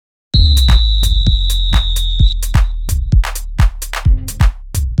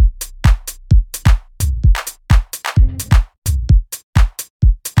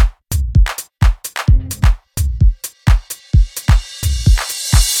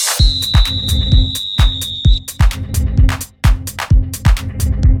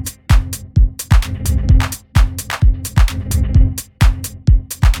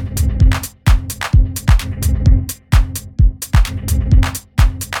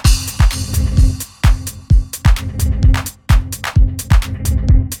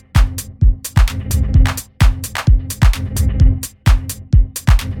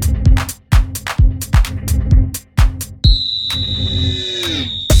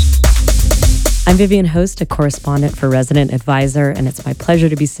I'm Vivian Host, a correspondent for Resident Advisor, and it's my pleasure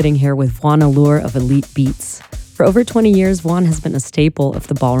to be sitting here with Vaughn Allure of Elite Beats. For over 20 years, Vaughn has been a staple of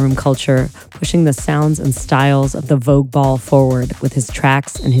the ballroom culture, pushing the sounds and styles of the Vogue Ball forward with his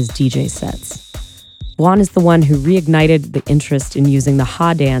tracks and his DJ sets. Vaughn is the one who reignited the interest in using the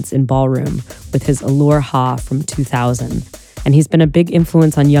Ha dance in ballroom with his Allure Ha from 2000. And he's been a big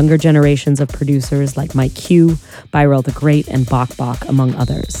influence on younger generations of producers like Mike Q, Byrell the Great, and Bok Bok, among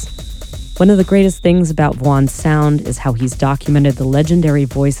others. One of the greatest things about Vaughn's sound is how he's documented the legendary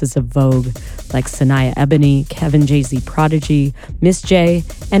voices of Vogue, like Sanaya Ebony, Kevin J.Z. Prodigy, Miss J,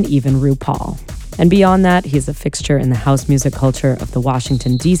 and even RuPaul. And beyond that, he's a fixture in the house music culture of the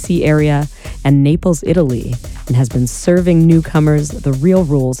Washington, D.C. area and Naples, Italy, and has been serving newcomers the real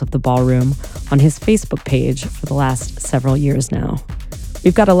rules of the ballroom on his Facebook page for the last several years now.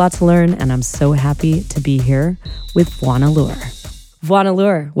 We've got a lot to learn, and I'm so happy to be here with Vaughn Allure. Vaughn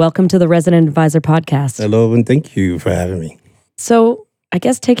Allure, welcome to the Resident Advisor podcast. Hello, and thank you for having me. So I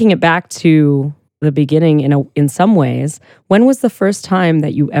guess taking it back to the beginning in some ways, when was the first time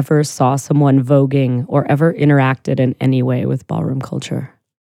that you ever saw someone voguing or ever interacted in any way with ballroom culture?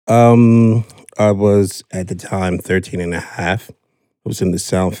 I was at the time 13 and a half. I was in the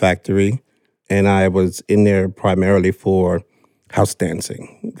Sound Factory, and I was in there primarily for house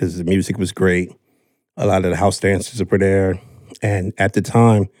dancing because the music was great. A lot of the house dancers were there. And at the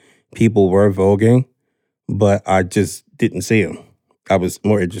time, people were voguing, but I just didn't see them. I was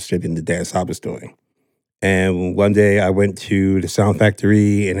more interested in the dance I was doing. And one day I went to the Sound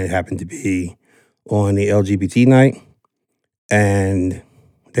Factory, and it happened to be on the LGBT night. And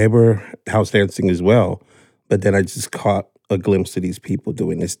they were house dancing as well. But then I just caught a glimpse of these people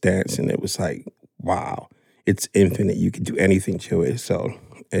doing this dance, and it was like, wow, it's infinite. You could do anything to it. So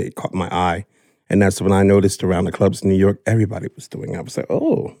it caught my eye. And that's when I noticed around the clubs in New York, everybody was doing it. I was like,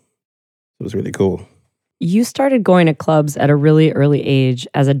 oh, it was really cool. You started going to clubs at a really early age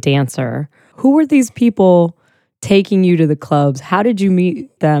as a dancer. Who were these people taking you to the clubs? How did you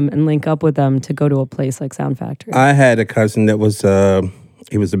meet them and link up with them to go to a place like Sound Factory? I had a cousin that was,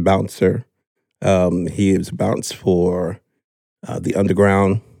 he was a bouncer. He was a bounce for the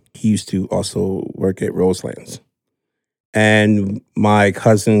Underground. He used to also work at Roselands. And my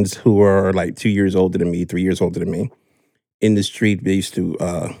cousins who were like 2 years older than me, 3 years older than me, in the street, they used to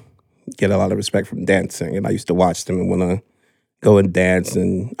get a lot of respect from dancing. And I used to watch them and want to go and dance.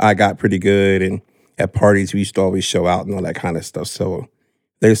 And I got pretty good. And at parties, we used to always show out and all that kind of stuff. So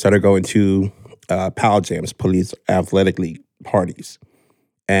they started going to Pal Jams, police athletic league parties.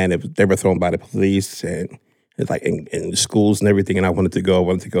 And they were thrown by the police and it's like in schools and everything. And I wanted to go,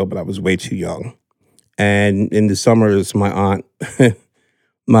 but I was way too young. And in the summers, my aunt,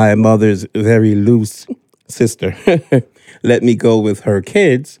 my mother's very loose sister, let me go with her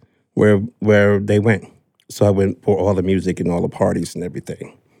kids where they went. So I went for all the music and all the parties and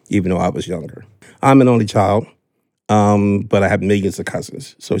everything, even though I was younger. I'm an only child, but I have millions of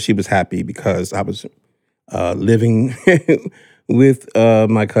cousins. So she was happy because I was living with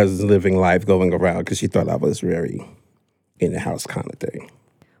my cousins, living life, going around, because she thought I was very in the house kind of thing.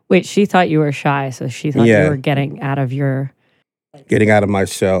 Wait, she thought you were shy, so she thought you were getting out of my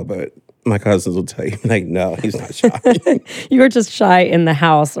shell, but my cousins will tell you, like, no, he's not shy. You were just shy in the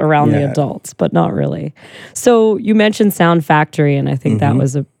house around the adults, but not really. So you mentioned Sound Factory, and I think that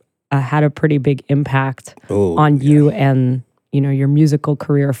was had a pretty big impact on you and your musical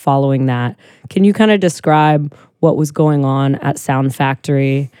career following that. Can you kind of describe what was going on at Sound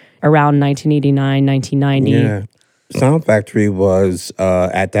Factory around 1989, 1990? Yeah. Sound Factory was,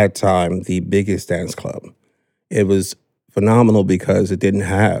 at that time, the biggest dance club. It was phenomenal because it didn't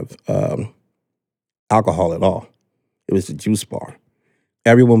have alcohol at all. It was a juice bar.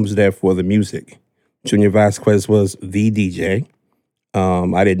 Everyone was there for the music. Junior Vasquez was the DJ.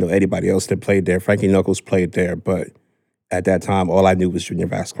 I didn't know anybody else that played there. Frankie Knuckles played there, but at that time, all I knew was Junior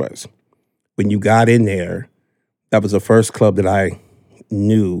Vasquez. When you got in there, that was the first club that I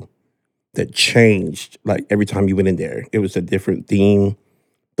knew that changed. Like every time you went in there, it was a different theme.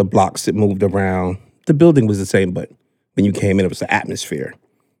 The blocks that moved around. The building was the same, but when you came in, it was the atmosphere.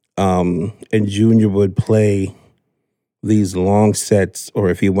 And Junior would play these long sets, or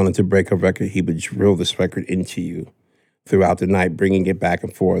if he wanted to break a record, he would drill this record into you throughout the night, bringing it back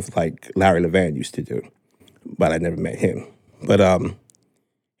and forth like Larry Levan used to do. But I never met him. But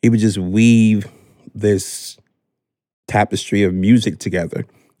he would just weave this tapestry of music together.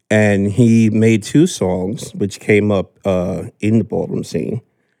 And he made 2 songs, which came up in the ballroom scene.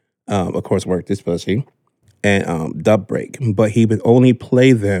 Of course, Work This Pussy and Dub Break. But he would only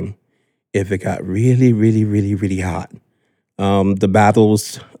play them if it got really, really, really, really hot. The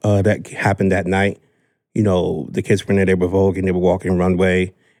battles that happened that night, the kids were in there, they were voguing, they were walking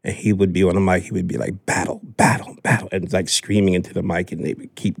runway, and he would be on the mic, he would be like, battle, battle, battle, and like screaming into the mic, and they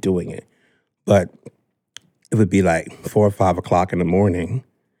would keep doing it. But it would be like 4 or 5 o'clock in the morning,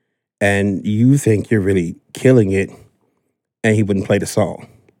 and you think you're really killing it, and he wouldn't play the song.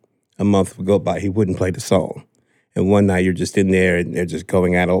 A month would go by, he wouldn't play the song. And one night you're just in there, and they're just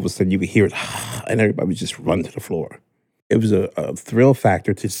going at it. All of a sudden you could hear it, and everybody would just run to the floor. It was a thrill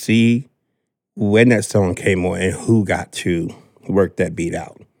factor to see when that song came on and who got to work that beat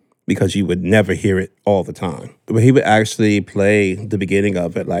out, because you would never hear it all the time. But he would actually play the beginning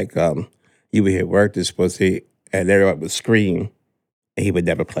of it, like you would hear "Work This Pussy," and everybody would scream, and he would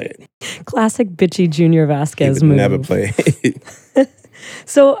never play it. Classic bitchy Junior Vasquez He would move. never play it.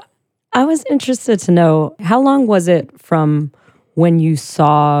 So I was interested to know, how long was it from when you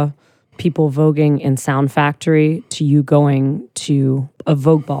saw people voguing in Sound Factory to you going to a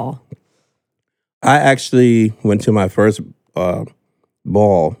Vogue ball? I actually went to my first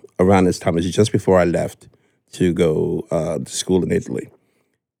ball around this time. It was just before I left to go to school in Italy.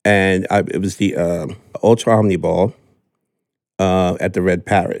 And it was the Ultra Omni Ball at the Red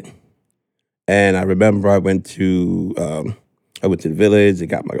Parrot. And I remember I went to the village. I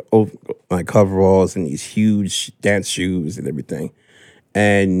got my coveralls and these huge dance shoes and everything.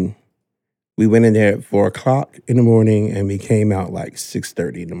 And we went in there at 4 o'clock in the morning, and we came out like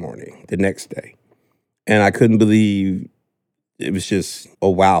 6:30 in the morning the next day. And I couldn't believe it was just a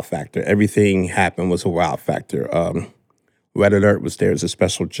wow factor. Everything happened was a wow factor. Red Alert was there as a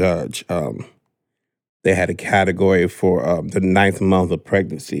special judge. They had a category for the 9th month of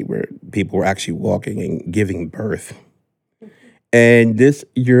pregnancy, where people were actually walking and giving birth. And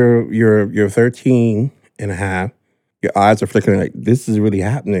you're 13 and a half, your eyes are flickering like, this is really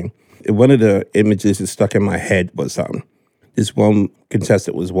happening. One of the images that stuck in my head was this one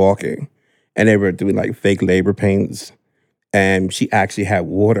contestant was walking, and they were doing like fake labor pains, and she actually had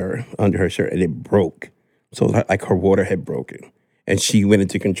water under her shirt, and it broke. So like her water had broken, and she went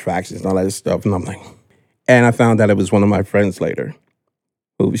into contractions and all that stuff. And I'm like, and I found out it was one of my friends later.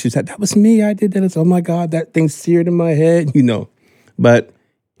 She said, that was me, I did that. It's, oh my God, that thing seared in my head, But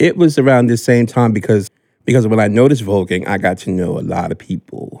it was around the same time because when I noticed voguing, I got to know a lot of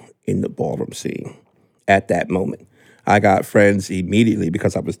people in the ballroom scene at that moment. I got friends immediately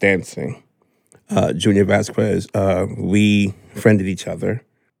because I was dancing. Junior Vasquez, we friended each other.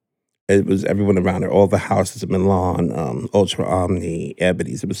 It was everyone around there, all the houses of Milan, Ultra Omni,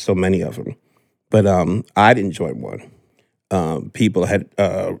 Ebony's. There was so many of them. But I didn't join one. People had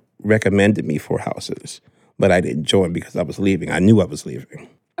recommended me for houses, but I didn't join because I was leaving. I knew I was leaving.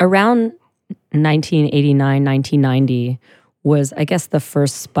 Around 1989, 1990 was, I guess, the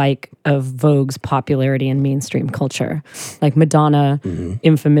first spike of Vogue's popularity in mainstream culture. Like Madonna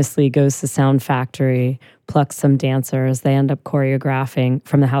infamously goes to Sound Factory, plucks some dancers. They end up choreographing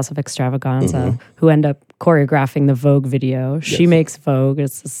from the House of Extravaganza, who end up choreographing the Vogue video. Yes. She makes Vogue.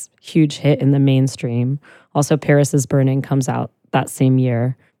 It's this huge hit in the mainstream. Also, Paris is Burning comes out that same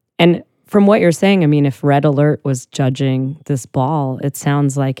year. And from what you're saying, I mean, if Red Alert was judging this ball, it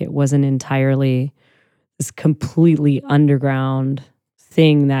sounds like it wasn't entirely this completely underground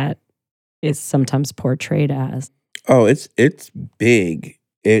thing that is sometimes portrayed as. Oh, it's big.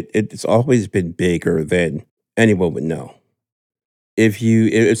 It's always been bigger than anyone would know.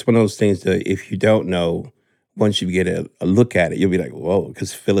 It's one of those things that if you don't know, once you get a look at it, you'll be like, whoa,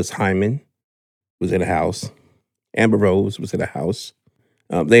 because Phyllis Hyman was in a house. Amber Rose was in a house.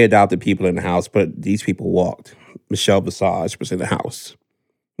 They adopted people in the house, but these people walked. Michelle Visage was in the house.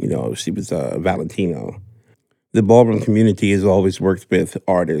 She was Valentino. The ballroom community has always worked with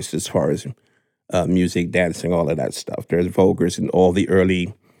artists as far as music, dancing, all of that stuff. There's Voguers in all the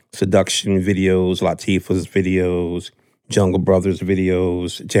early Seduction videos, Latifah's videos, Jungle Brothers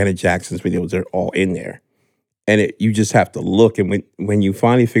videos, Janet Jackson's videos. They're all in there. And you just have to look, and when you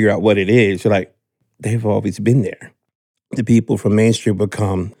finally figure out what it is, you're like, they've always been there. The people from mainstream would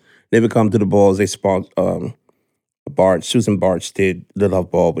come to the balls. They sponsored Susan Bartsch did the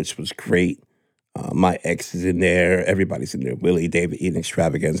Love Ball, which was great. My ex is in there. Everybody's in there. Willie, David, Eden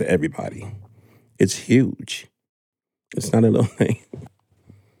Extravaganza, everybody. It's huge. It's not a little thing.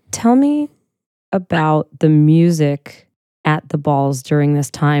 Tell me about the music at the balls during this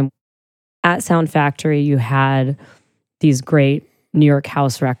time. At Sound Factory, you had these great New York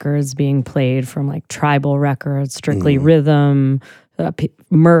house records being played from like Tribal Records, Strictly Rhythm,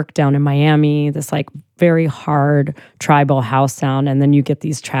 Merc down in Miami, this like very hard tribal house sound. And then you get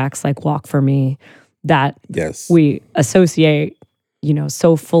these tracks like Walk For Me that we associate,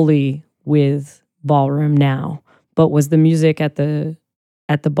 so fully with ballroom now. But was the music at the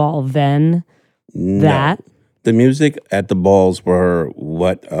ball then No. that? The music at the balls were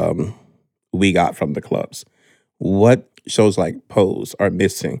what we got from the clubs. What shows like Pose are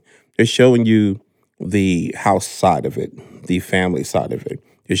missing. They're showing you the house side of it, the family side of it.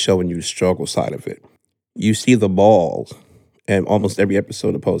 They're showing you the struggle side of it. You see the balls, and almost every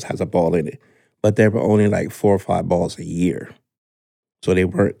episode of Pose has a ball in it, but there were only like 4 or 5 balls a year. So they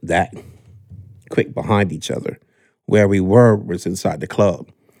weren't that quick behind each other. Where we were was inside the club.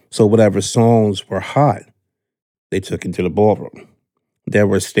 So whatever songs were hot, they took into the ballroom. There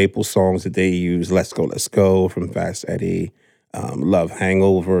were staple songs that they used, Let's Go from Fast Eddie, Love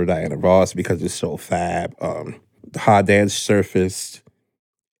Hangover, Diana Ross, because it's so fab. The hot dance surfaced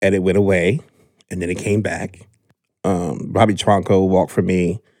and it went away, and then it came back. Robbie Tronco, Walk For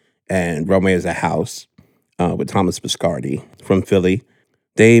Me, and Romeo Is a House with Thomas Biscardi from Philly.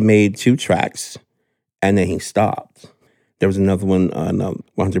 They made 2 tracks, and then he stopped. There was another one, 100%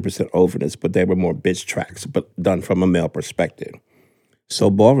 Overness, but they were more bitch tracks, but done from a male perspective.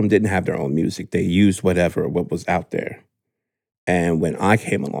 So Ballroom didn't have their own music. They used what was out there. And when I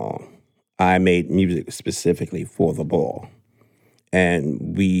came along, I made music specifically for the ball.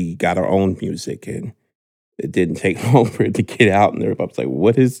 And we got our own music, and it didn't take long for it to get out, and everybody was like,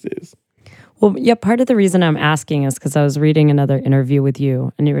 what is this? Well, yeah, part of the reason I'm asking is because I was reading another interview with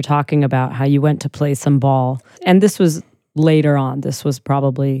you, and you were talking about how you went to play some ball. And this was later on. This was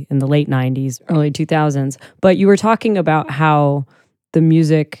probably in the late 90s, early 2000s. But you were talking about how the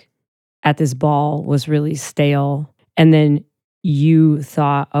music at this ball was really stale. And then you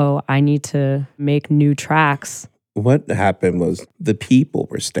thought, oh, I need to make new tracks. What happened was the people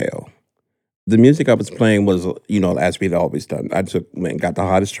were stale. The music I was playing was, as we'd always done. I went and got the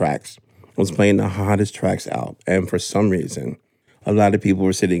hottest tracks. I was playing the hottest tracks out. And for some reason, a lot of people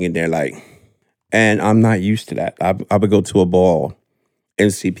were sitting in there like, and I'm not used to that. I would go to a ball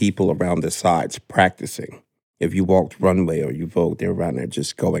and see people around the sides practicing. If you walked runway or you vogued, they were around there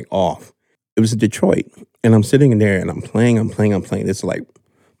just going off. It was in Detroit. And I'm sitting in there and I'm playing. This is like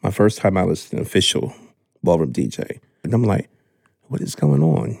my first time I was an official ballroom DJ. And I'm like, what is going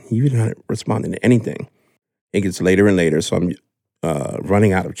on? You're not responding to anything. It gets later and later, so I'm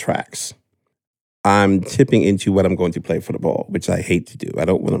running out of tracks. I'm tipping into what I'm going to play for the ball, which I hate to do. I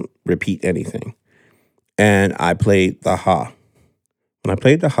don't want to repeat anything. And I played the Ha. When I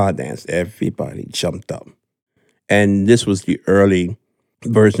played the Ha dance, everybody jumped up. And this was the early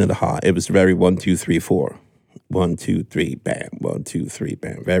version of the Ha. It was very 1, 2, 3, 4. 1, 2, 3, bam. 1, 2, 3,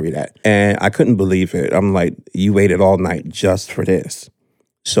 bam. Very that. And I couldn't believe it. I'm like, you waited all night just for this.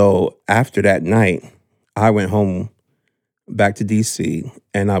 So after that night, I went home back to DC,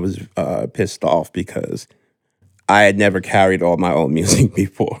 and I was pissed off because I had never carried all my own music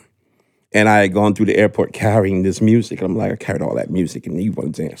before. And I had gone through the airport carrying this music. I'm like, I carried all that music, and you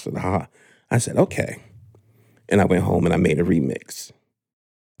want to dance to the Ha. I said, okay. And I went home and I made a remix.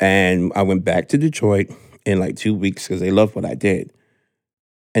 And I went back to Detroit in like 2 weeks because they loved what I did.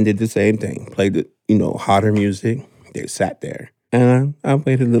 And did the same thing. Played the, hotter music. They sat there. And I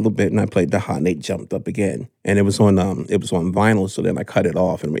waited a little bit and I played the Ha, and they jumped up again. And it was on vinyl, so then I cut it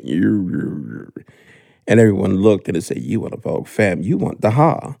off and went, and everyone looked and it said, you want a Vogue fam, you want the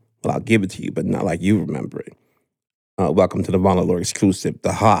Ha. Well, I'll give it to you, but not like you remember it. Welcome to the Von Allure exclusive,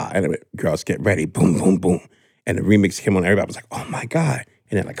 the Ha. And it went, girls, get ready, boom, boom, boom. And the remix came on, everybody was like, oh my God.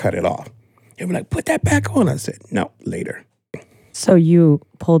 And then I cut it off. They were like, put that back on. I said, no, later. So you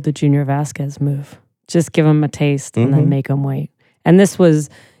pulled the Junior Vasquez move. Just give them a taste and then make them wait. And this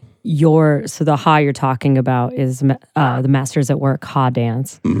was so the Ha you're talking about is the Masters at Work Ha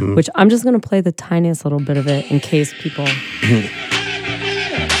dance, which I'm just going to play the tiniest little bit of it in case people...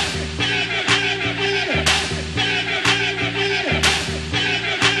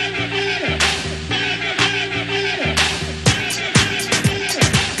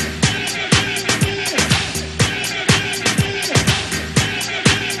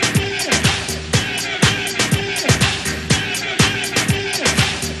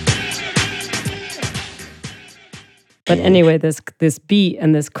 But anyway, this beat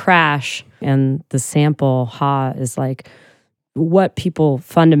and this crash and the sample Ha is like what people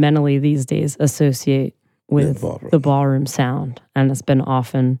fundamentally these days associate with the ballroom sound. And it's been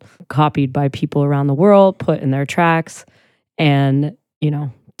often copied by people around the world, put in their tracks, and,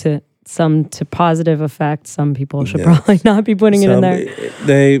 to positive effect. Some people should probably not be putting it in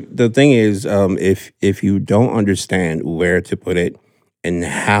there. The thing is, if you don't understand where to put it and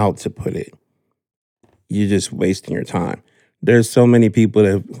how to put it, you're just wasting your time. There's so many people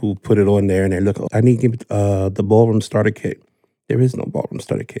who put it on there and they look, I need to give the ballroom starter kit. There is no ballroom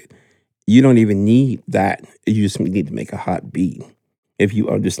starter kit. You don't even need that. You just need to make a hot beat if you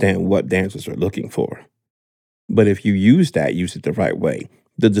understand what dancers are looking for. But if you use it the right way.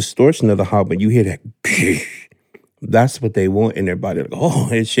 The distortion of the hot, when you hear that, that's what they want in their body. Like,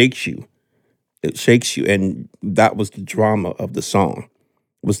 oh, it shakes you. It shakes you. And that was the drama of the song,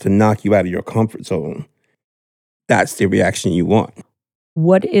 was to knock you out of your comfort zone. That's the reaction you want.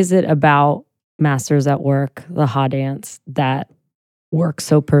 What is it about Masters at Work, the Ha Dance, that works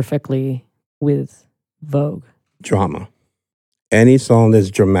so perfectly with Vogue? Drama. Any song that's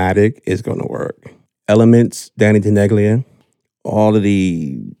dramatic is going to work. Elements, Danny Tenaglia, all of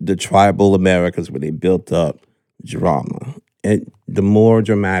the tribal Americas where they built up drama. And the more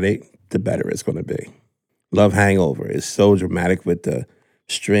dramatic, the better it's going to be. Love Hangover is so dramatic with the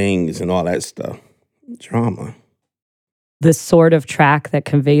strings and all that stuff. Drama. The sort of track that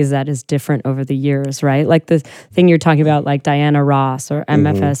conveys that is different over the years, right? Like the thing you're talking about, like Diana Ross or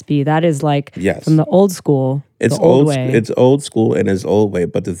MFSB, that is like from the old school, it's the old way. It's old school and it's old way.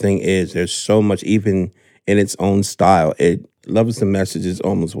 But the thing is, there's so much, even in its own style. Love Is the Message is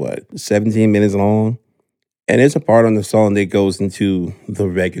almost 17 minutes long. And there's a part on the song that goes into the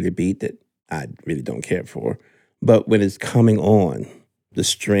regular beat that I really don't care for. But when it's coming on, the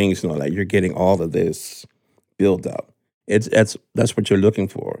strings and all that, you're getting all of this build up. That's what you're looking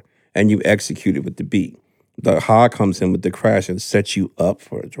for, and you execute it with the beat. The Ha comes in with the crash and sets you up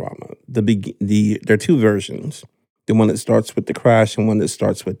for a drama. There are two versions: the one that starts with the crash and one that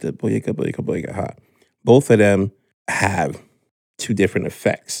starts with the boyaka boyaka boyaka ha. Both of them have two different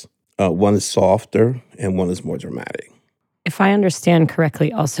effects. One is softer and one is more dramatic. If I understand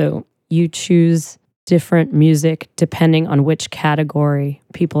correctly, also you choose different music depending on which category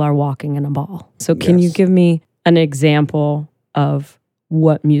people are walking in a ball. So can you give me an example of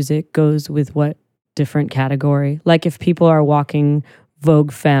what music goes with what different category? Like if people are walking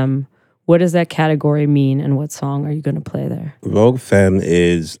Vogue Femme, what does that category mean and what song are you going to play there? Vogue Femme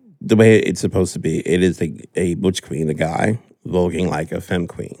is the way it's supposed to be. It is a butch queen, a guy, voguing like a femme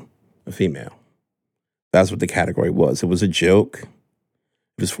queen, a female. That's what the category was. It was a joke.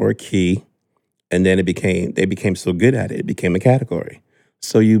 It was for a key. And then they became so good at it became a category.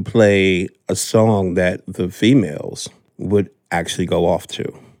 So you play a song that the females would actually go off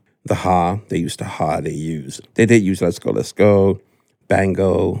to. The Ha, they used to Ha, they did use Let's Go,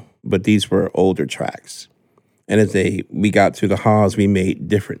 Bango, but these were older tracks. And as we got to the Ha's, we made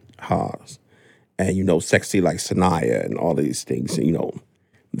different Ha's. And, Sexy Like Sanaya and all of these things,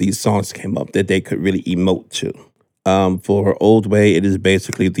 these songs came up that they could really emote to. For Old Way, it is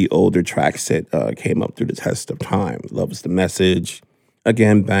basically the older tracks that came up through the test of time. Love Is the Message,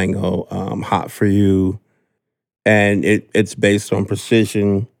 again, Bango, Hot For You. And it's based on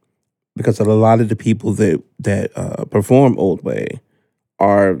precision because a lot of the people that perform Old Way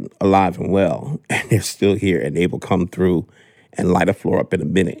are alive and well, and they're still here, and they will come through and light a floor up in a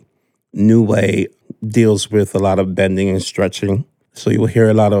minute. New Way deals with a lot of bending and stretching. So you'll hear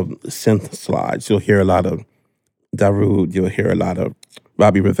a lot of synth slides. You'll hear a lot of Darude. You'll hear a lot of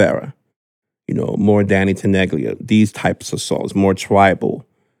Robbie Rivera. More Danny Tenaglia. These types of songs, more tribal,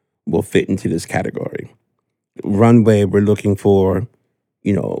 will fit into this category. Runway, we're looking for,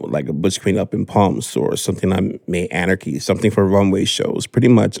 like a Butch Queen Up in Pumps or something I made Anarchy, something for runway shows. Pretty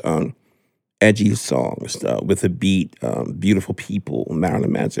much edgy songs with a beat. Beautiful People,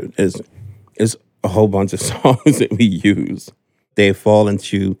 Marilyn Manson. Is a whole bunch of songs that we use. They fall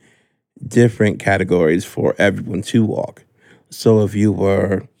into different categories for everyone to walk. So if you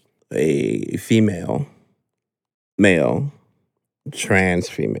were a female, male, trans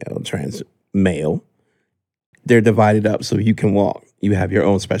female, trans male, they're divided up so you can walk. You have your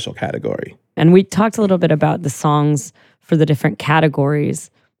own special category. And we talked a little bit about the songs for the different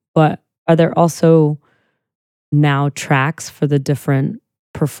categories, but are there also now tracks for the different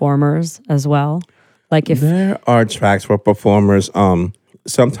performers as well? Like if there are tracks for performers,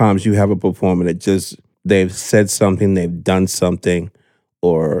 sometimes you have a performer that they've said something, they've done something,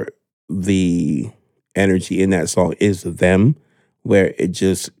 or the energy in that song is them, where it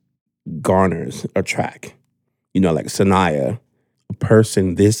just garners a track. Like Sanaya, a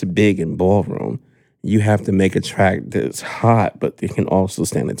person this big in ballroom, you have to make a track that's hot, but it can also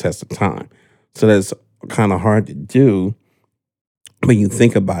stand the test of time. So that's kind of hard to do when you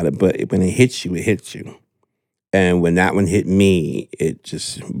think about it, but when it hits you, it hits you. And when that one hit me, it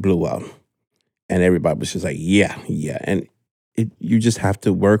just blew up. And everybody was just like, yeah. And you just have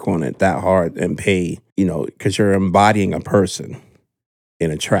to work on it that hard and pay, because you're embodying a person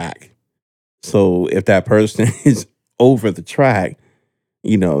in a track. So if that person is over the track,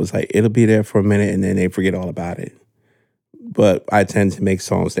 it's like it'll be there for a minute and then they forget all about it. but I tend to make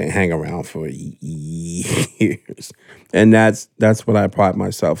songs that hang around for years. And that's what I pride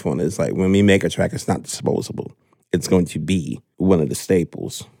myself on. Is like when we make a track, it's not disposable. It's going to be one of the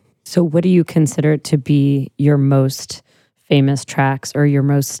staples. So, what do you consider to be your most famous tracks or your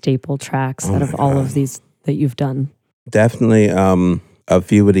most staple tracks out of all of these that you've done? Definitely a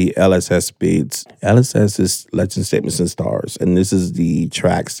few of the LSS beats. LSS is Legend Statements and Stars, and this is the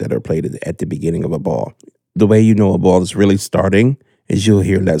tracks that are played at the beginning of a ball. The way you know a ball is really starting is you'll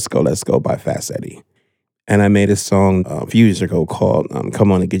hear Let's Go by Fast Eddie. And I made a song a few years ago called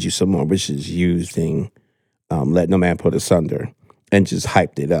Come On and Get You Some More, which is using Let No Man Put Us Under, and just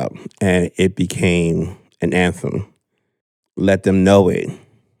hyped it up. And it became an anthem. Let Them Know It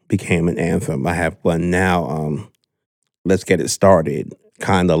became an anthem. I have one now, Let's Get It Started,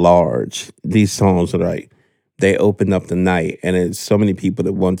 Kinda Large. These songs are like, they open up the night, and it's so many people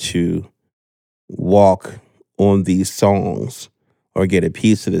that want to walk on these songs or get a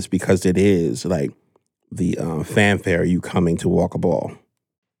piece of this because it is like the fanfare you coming to walk a ball.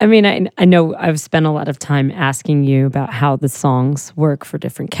 I mean, I know I've spent a lot of time asking you about how the songs work for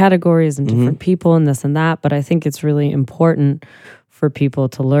different categories and different people and this and that, but I think it's really important for people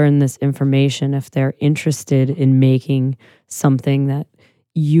to learn this information if they're interested in making something that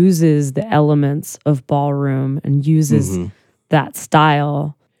uses the elements of ballroom and uses that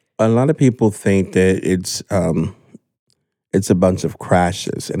style. A lot of people think that it's a bunch of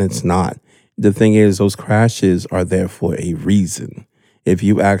crashes, and it's not. The thing is, those crashes are there for a reason. If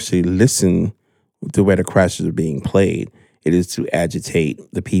you actually listen to where the crashes are being played, it is to agitate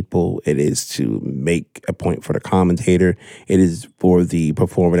the people. It is to make a point for the commentator. It is for the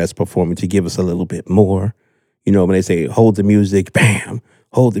performer that's performing to give us a little bit more. You know, when they say, hold the music, bam,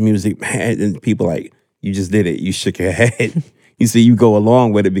 hold the music, bam, and people like, you just did it. You shook your head. You see, you go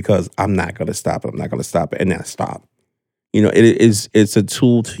along with it because I'm not going to stop it. I'm not going to stop it. And now stop. You know, it's a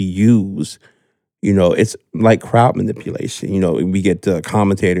tool to use. You know, it's like crowd manipulation. You know, we get the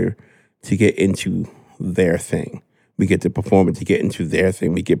commentator to get into their thing. We get the performer to get into their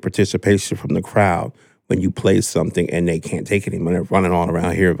thing. We get participation from the crowd when you play something and they can't take it anymore. They're running all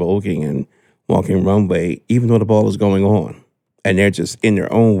around here voguing and walking runway, even though the ball is going on. And they're just in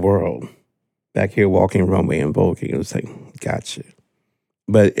their own world, back here walking runway and voguing. It was like, gotcha.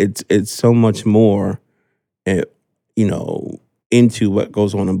 But it's so much more, you know, into what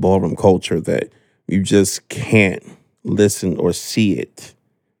goes on in ballroom culture that you just can't listen or see it.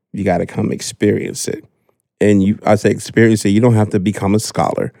 You got to come experience it. And I say experience it. You don't have to become a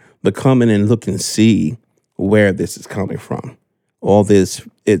scholar, but come in and look and see where this is coming from. All this,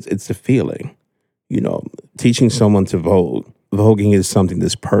 it's a feeling. You know, teaching someone to vogue. Voguing is something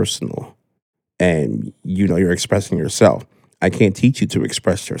that's personal. And, you know, you're expressing yourself. I can't teach you to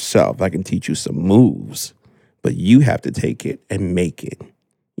express yourself. I can teach you some moves, but you have to take it and make it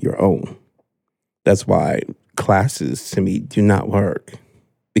your own. That's why classes, to me, do not work,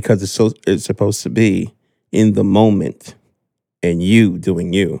 because it's supposed to be in the moment and you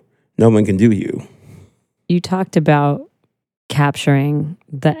doing you. No one can do you. You talked about capturing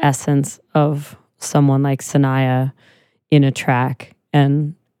the essence of someone like Sanaya in a track,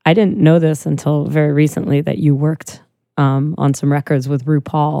 and I didn't know this until very recently that you worked on some records with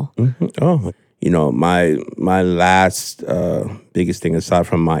RuPaul. Oh, you know, my last biggest thing, aside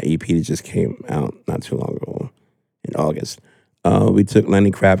from my EP that just came out not too long ago in August, we took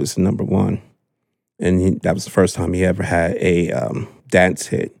Lenny Kravitz to #1. And that was the first time he ever had a dance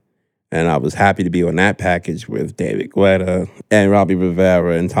hit. And I was happy to be on that package with David Guetta and Robbie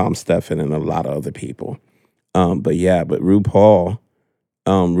Rivera and Tom Steffen and a lot of other people. But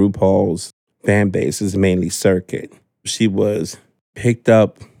RuPaul's fan base is mainly circuit. She was picked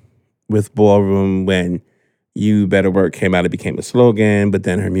up with ballroom when You Better Work came out. It became a slogan, but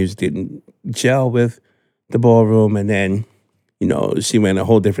then her music didn't gel with the ballroom. And then, you know, she went a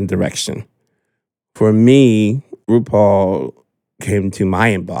whole different direction. For me, RuPaul came to my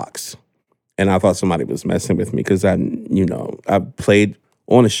inbox, and I thought somebody was messing with me because I've played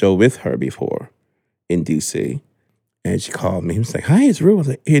on a show with her before in DC, and she called me. He was like, "Hi, it's Ru." I was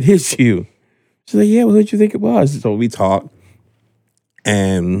like, "It is you." She's like, "Yeah, well, what did you think it was?" So we talked,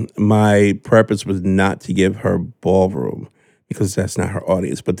 and my purpose was not to give her ballroom because that's not her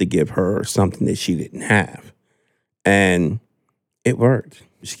audience, but to give her something that she didn't have, and it worked.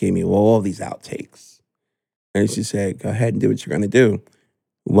 She gave me all these outtakes. And she said, go ahead and do what you're going to do.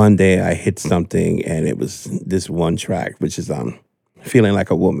 One day I hit something, and it was this one track, which is Feeling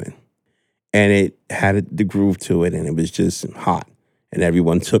Like a Woman. And it had the groove to it, and it was just hot. And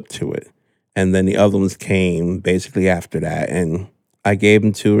everyone took to it. And then the other ones came basically after that. And I gave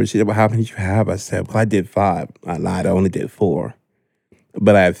them to her. She said, well, how many did you have? I said, well, I did 5. I lied. I only did 4.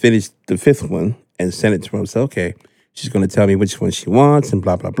 But I finished the 5th one and sent it to her. I said, okay, she's going to tell me which one she wants and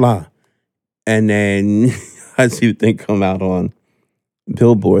blah, blah, blah. And then I see the thing come out on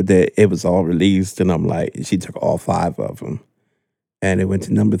Billboard that it was all released. And I'm like, she took all 5 of them. And it went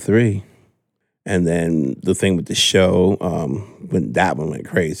to number 3. And then the thing with the show, when that one went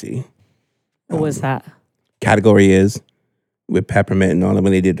crazy. What was that? Category Is with Peppermint and all that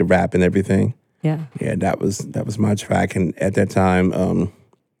when they did the rap and everything. Yeah. Yeah, that was my track. And at that time,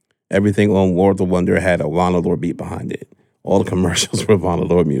 everything on War of the Wonder had a Vonna Lore beat behind it. All the commercials were Vonna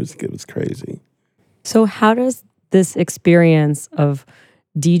Lore music. It was crazy. So how does this experience of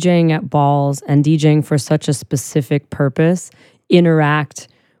DJing at balls and DJing for such a specific purpose interact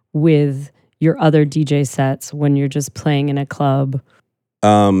with your other DJ sets when you're just playing in a club?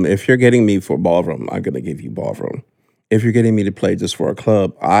 If you're getting me for ballroom, I'm going to give you ballroom. If you're getting me to play just for a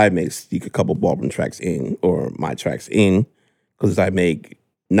club, I may sneak a couple ballroom tracks in or my tracks in because I make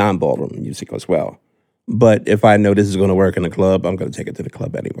non-ballroom music as well. But if I know this is going to work in the club, I'm going to take it to the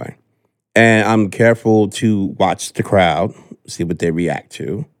club anyway. And I'm careful to watch the crowd, see what they react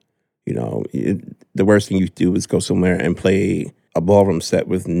to. You know, the worst thing you do is go somewhere and play a ballroom set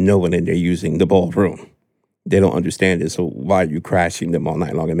with no one in there using the ballroom. They don't understand it, so why are you crashing them all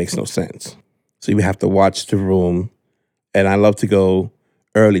night long? It makes no sense. So you have to watch the room, and I love to go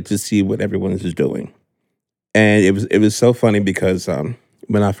early to see what everyone is doing. And it was so funny because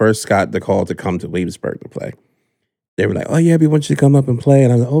when I first got the call to come to Williamsburg to play, they were like, oh, yeah, we want you to come up and play.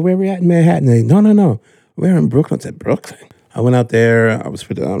 And I was like, oh, where are we at in Manhattan? And they, no. We're in Brooklyn. I said, Brooklyn? I went out there. I was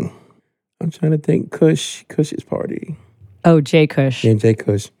with, I'm trying to think, Cush's party. Oh, Jay Cush. Yeah, Jay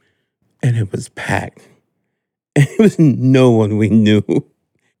Cush. And it was packed. And it was no one we knew.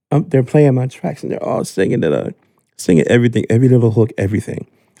 They're playing my tracks, and they're all singing it, singing everything, every little hook, everything.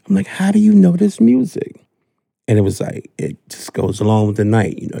 I'm like, how do you know this music? And it was like, it just goes along with the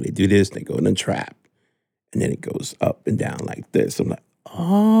night. You know, they do this, they go in the trap. And then it goes up and down like this. I'm like,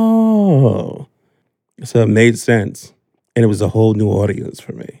 oh. So it made sense. And it was a whole new audience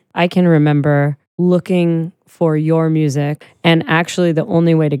for me. I can remember looking for your music, and actually the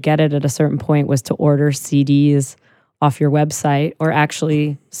only way to get it at a certain point was to order CDs off your website or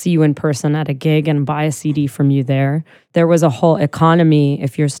actually see you in person at a gig and buy a CD from you there. There was a whole economy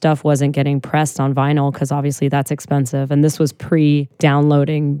if your stuff wasn't getting pressed on vinyl, because obviously that's expensive. And this was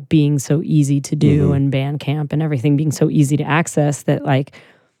pre-downloading being so easy to do and Bandcamp and everything being so easy to access that like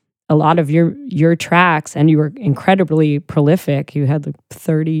a lot of your tracks, and you were incredibly prolific. You had like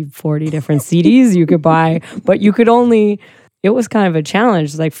 30, 40 different CDs you could buy, but you could only, it was kind of a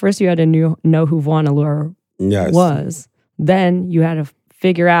challenge. Like first you had to know who Vonna Lore was. Then you had to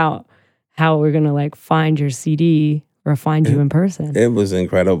figure out how we're going to like find your CD or find you in person. It was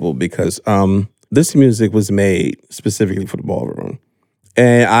incredible because this music was made specifically for the ballroom.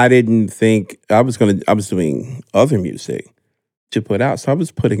 And I didn't think, I was doing other music to put out. So I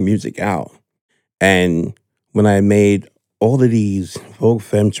was putting music out. And when I made all of these Vogue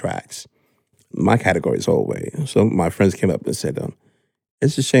Femme tracks, my category is old way. So my friends came up and said,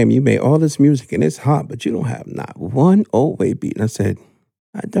 it's a shame you made all this music and it's hot, but you don't have not one old way beat. And I said,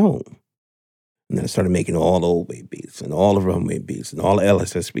 I don't. And then I started making all the old way beats and all the runway beats and all the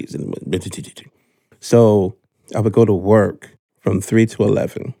LSS beats. So I would go to work from 3 to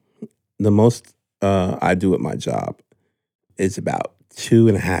 11. The most I do at my job is about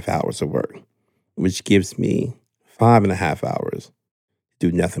 2.5 hours of work, which gives me 5.5 hours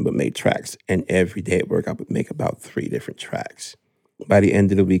to do nothing but make tracks. And every day at work, I would make about 3 different tracks. By the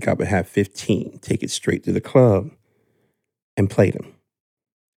end of the week, I would have 15, take it straight to the club and play them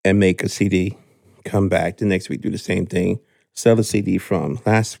and make a CD, come back the next week, do the same thing, sell a CD from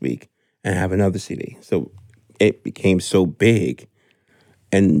last week and have another CD. So it became so big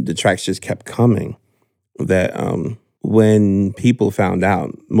and the tracks just kept coming that when people found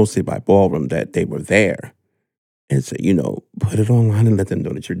out, mostly by Ballroom, that they were there and said, put it online and let them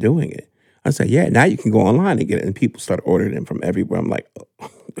know that you're doing it. I said, yeah, now you can go online and get it. And people start ordering them from everywhere. I'm like, oh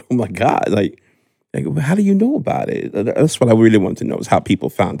my God, like how do you know about it? That's what I really wanted to know is how people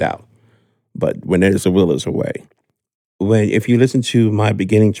found out. But when there's a will, there's a way. If you listen to my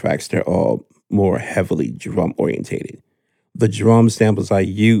beginning tracks, they're all more heavily drum orientated. The drum samples I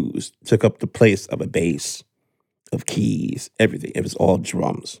used took up the place of a bass, of keys, everything. It was all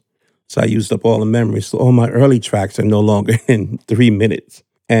drums. So I used up all the memory. So all my early tracks are no longer in 3 minutes.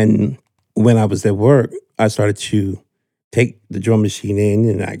 And when I was at work, I started to take the drum machine in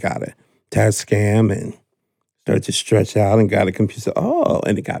and I got a Tascam and started to stretch out and got a computer. Oh,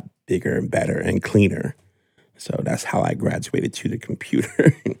 and it got bigger and better and cleaner. So that's how I graduated to the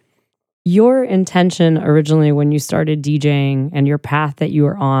computer. Your intention originally when you started DJing and your path that you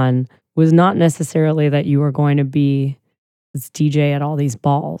were on was not necessarily that you were going to be this DJ at all these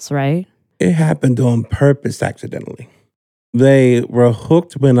balls, right? It happened on purpose accidentally. They were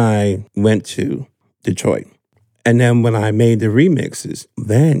hooked when I went to Detroit. And then when I made the remixes,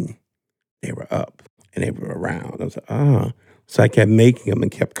 then they were up and they were around. I was like, ah. So I kept making them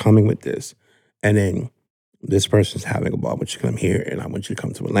and kept coming with this. And then this person's having a ball. I want you to come here, and I want you to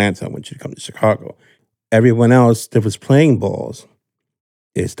come to Atlanta. I want you to come to Chicago. Everyone else that was playing balls,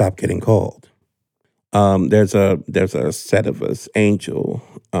 it stopped getting called. There's a set of us, Angel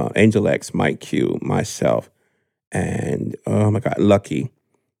X, Mike Q, myself, and oh my God, Lucky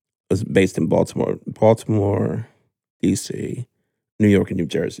was based in Baltimore, DC, New York, and New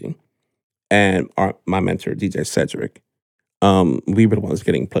Jersey. And my mentor, DJ Cedric, we were the ones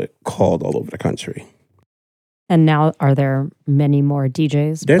getting called all over the country. And now are there many more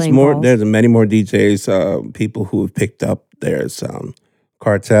DJs There's playing more. balls? There's many more DJs, people who have picked up. There's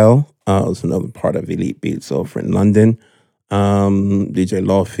Cartel, is another part of Elite Beats over in London. DJ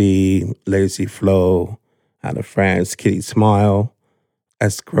Lofi, Lazy Flow, out of France, Kitty Smile,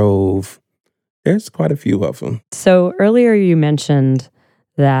 S Grove. There's quite a few of them. So earlier you mentioned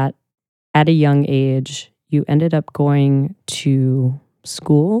that at a young age, you ended up going to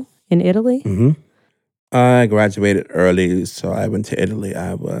school in Italy. Mm-hmm. I graduated early, so I went to Italy.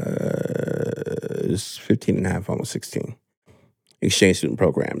 I was 15 and a half, almost 16. Exchange student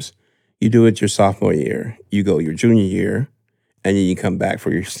programs. You do it your sophomore year, you go your junior year, and then you come back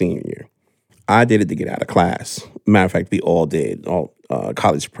for your senior year. I did it to get out of class. Matter of fact, we all did.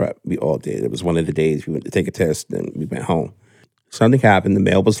 College prep, we all did. It was one of the days we went to take a test, and we went home. Something happened. The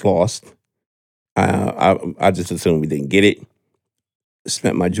mail was lost. I just assumed we didn't get it.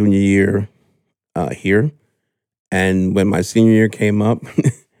 Spent my junior year here. And when my senior year came up,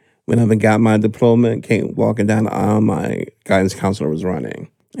 when I got my diploma and came walking down the aisle, my guidance counselor was running.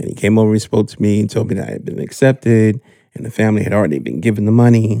 And he came over, he spoke to me and told me that I had been accepted and the family had already been given the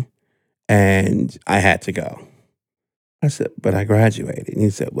money and I had to go. I said, but I graduated. And he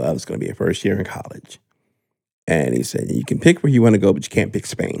said, well, it's going to be your first year in college. And he said, you can pick where you want to go, but you can't pick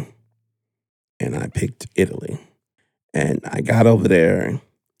Spain. And I picked Italy. And I got over there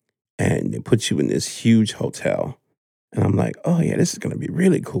and they put you in this huge hotel. And I'm like, oh, yeah, this is going to be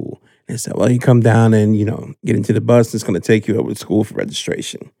really cool. And they said, well, you come down and, get into the bus. It's going to take you over to school for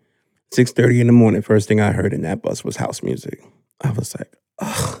registration. 6:30 in the morning, first thing I heard in that bus was house music. I was like,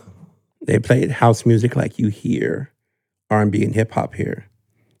 ugh. They played house music like you hear R&B and hip hop here.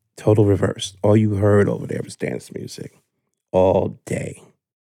 Total reverse. All you heard over there was dance music all day.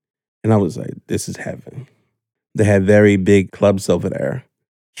 And I was like, this is heaven. They had very big clubs over there,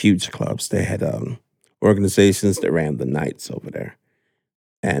 huge clubs. They had organizations that ran the nights over there.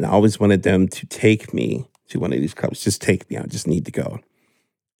 And I always wanted them to take me to one of these clubs. Just take me. I just need to go.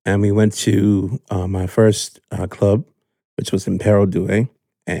 And we went to my first club, which was in Perodue.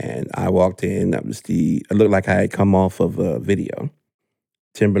 And I walked in. It looked like I had come off of a video.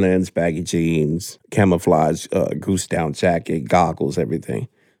 Timberlands, baggy jeans, camouflage, goose down jacket, goggles, everything.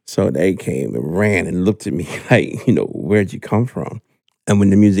 So they came and ran and looked at me like, where'd you come from? And when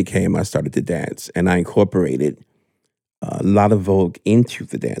the music came, I started to dance. And I incorporated a lot of Vogue into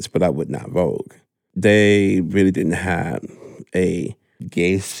the dance, but I would not Vogue. They really didn't have a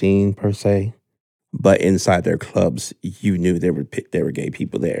gay scene per se. But inside their clubs, you knew there were gay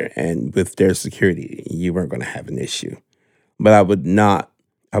people there. And with their security, you weren't going to have an issue. But I would not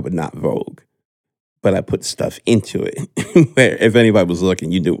Vogue. But I put stuff into it. Where if anybody was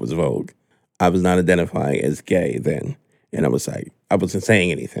looking, you knew it was Vogue. I was not identifying as gay then. And I was like, I wasn't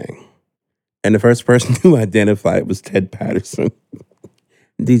saying anything. And the first person who identified was Ted Patterson.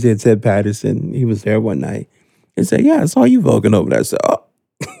 DJ Ted Patterson. He was there one night. And said, yeah, I saw you voguing over there. I said, oh.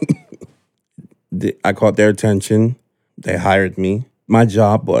 I caught their attention. They hired me. My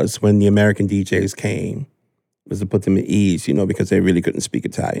job was, when the American DJs came, was to put them at ease, because they really couldn't speak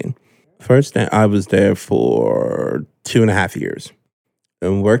Italian. First, I was there for 2.5 years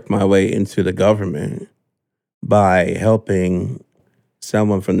and worked my way into the government by helping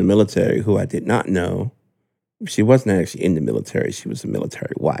someone from the military who I did not know. She wasn't actually in the military. She was a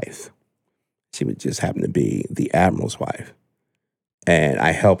military wife. She would just happen to be the admiral's wife. And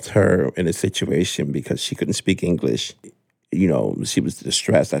I helped her in a situation because she couldn't speak English. She was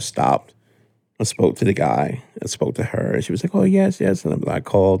distressed. I stopped. I spoke to the guy. I spoke to her. And she was like, oh, yes. And I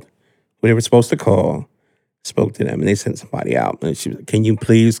called who they were supposed to call, spoke to them, and they sent somebody out. And she was like, can you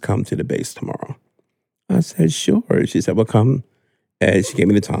please come to the base tomorrow? I said, sure. She said, well, come And she gave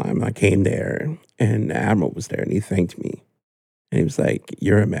me the time. I came there, and the admiral was there, and he thanked me. And he was like,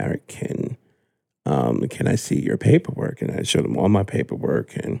 "You're American. Can I see your paperwork?" And I showed him all my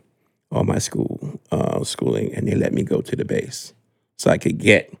paperwork and all my schooling, and they let me go to the base so I could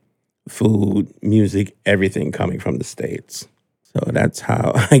get food, music, everything coming from the States. So that's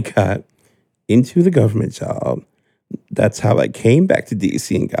how I got into the government job. That's how I came back to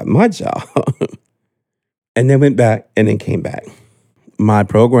DC and got my job. And then went back and then came back. My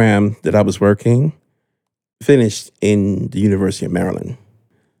program that I was working finished in the University of Maryland.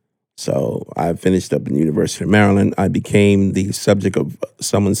 So I finished up in the University of Maryland. I became the subject of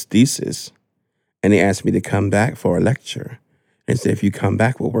someone's thesis, and they asked me to come back for a lecture. And said, if you come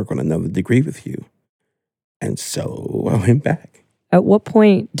back, we'll work on another degree with you. And so I went back. At what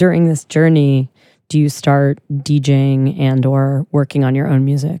point during this journey do you start DJing and or working on your own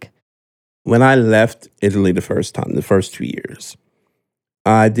music? When I left Italy the first time, the first 2 years,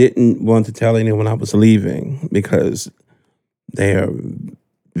 I didn't want to tell anyone I was leaving because they are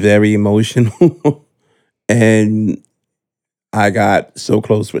very emotional. And I got so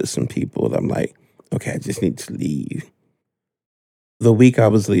close with some people that I'm like, okay, I just need to leave. The week I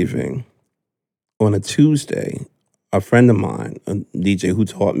was leaving, on a Tuesday, a friend of mine, a DJ who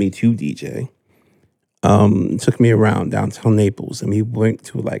taught me to DJ, took me around downtown Naples, and we went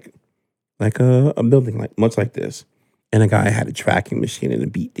to like a building like much like this. And a guy had a tracking machine and a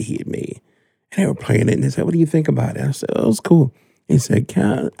beat that he had made. And they were playing it, and they said, "What do you think about it?" I said, "Oh, it was cool." He said,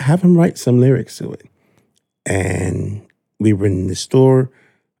 "Can I have him write some lyrics to it?" And we were in the store,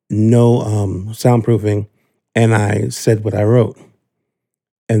 no soundproofing, and I said what I wrote.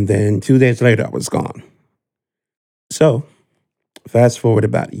 And then 2 days later, I was gone. So fast forward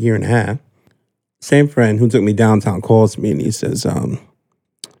about a year and a half, same friend who took me downtown calls me, and he says,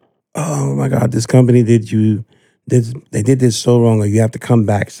 "Oh my God, this company they did this so wrong, or you have to come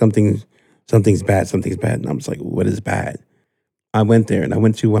back. Something's bad, something's bad." And I was like, "What is bad?" I went there, and I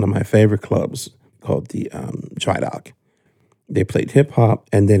went to one of my favorite clubs called the Tridoc. They played hip hop,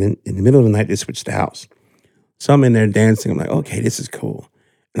 and then in the middle of the night, they switched the house. So I'm in there dancing. I'm like, okay, this is cool.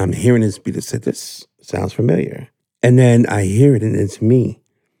 And I'm hearing this beat. I said, this sounds familiar. And then I hear it, and it's me.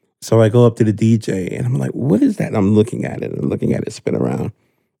 So I go up to the DJ, and I'm like, what is that? And I'm looking at it, and looking at it spin around.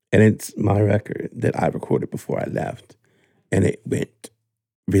 And it's my record that I recorded before I left. And it went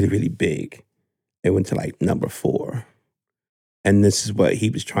really, really big. It went to like number 4. And this is what he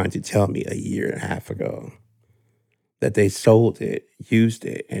was trying to tell me a year and a half ago. That they sold it, used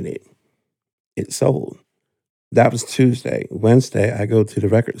it, and it sold. That was Tuesday. Wednesday, I go to the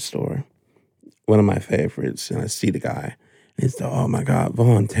record store, one of my favorites, and I see the guy. And he's like, "Oh my God,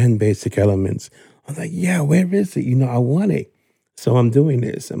 Vaughn, 10 Basic Elements." I was like, "Yeah, where is it? I want it." So I'm doing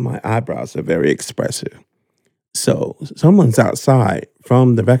this, and my eyebrows are very expressive. So someone's outside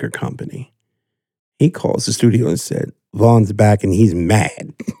from the record company. He calls the studio and said, "Vaughn's back, and he's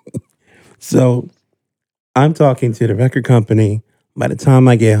mad." So I'm talking to the record company. By the time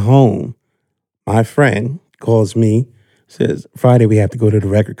I get home, my friend calls me, says, "Friday, we have to go to the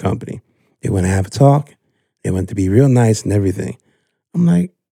record company. They want to have a talk. They want to be real nice and everything." I'm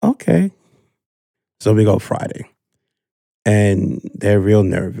like, okay. So we go Friday. And they're real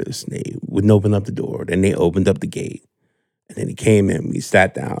nervous. They wouldn't open up the door. Then they opened up the gate. And then he came in. We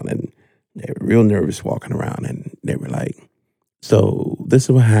sat down, and they were real nervous walking around. And they were like, "So this is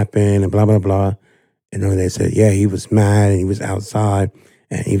what happened," and blah, blah, blah. And then they said, "Yeah, he was mad, and he was outside,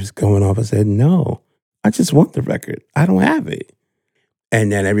 and he was going off." I said, "No, I just want the record. I don't have it."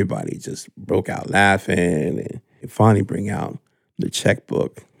 And then everybody just broke out laughing, and they finally bring out the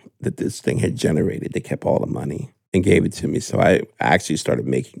checkbook that this thing had generated. They kept all the money and gave it to me. So I actually started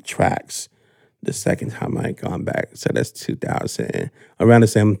making tracks the second time I had gone back. So that's 2000. Around the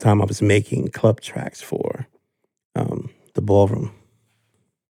same time I was making club tracks for the ballroom.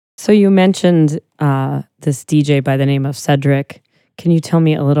 So you mentioned this DJ by the name of Cedric. Can you tell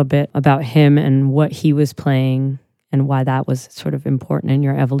me a little bit about him and what he was playing and why that was sort of important in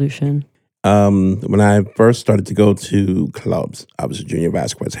your evolution? When I first started to go to clubs, I was a Junior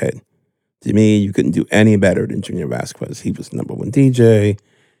Vasquez head. To me, you couldn't do any better than Junior Vasquez. He was number one DJ.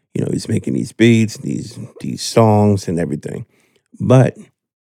 He's making these beats, these songs and everything. But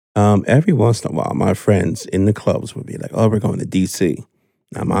every once in a while, my friends in the clubs would be like, "Oh, we're going to DC."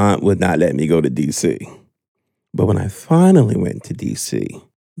 Now, my aunt would not let me go to DC. But when I finally went to DC,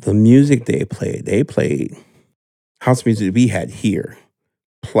 the music they played house music we had here,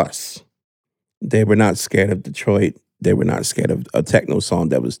 plus. They were not scared of Detroit. They were not scared of a techno song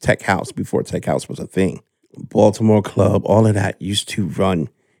that was tech house before tech house was a thing. Baltimore Club, all of that used to run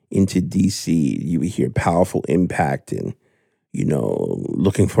into DC. You would hear Powerful Impact and,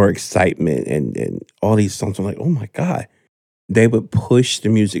 looking for excitement and all these songs. I'm like, oh my God. They would push the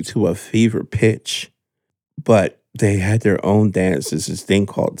music to a fever pitch, but they had their own dances, this thing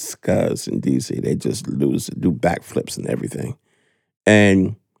called scuzz in DC. They just do backflips and everything.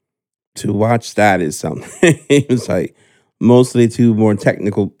 And to watch that is something. It was like mostly to more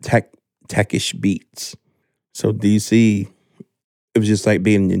techish beats. So DC, it was just like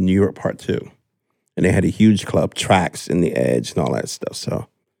being in New York part two. And they had a huge club, tracks in the edge and all that stuff. So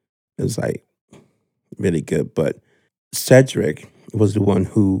it was like really good. But Cedric was the one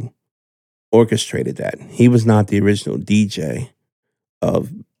who orchestrated that. He was not the original DJ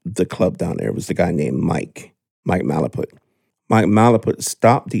of the club down there. It was the guy named Mike Malaput. Mike Malaput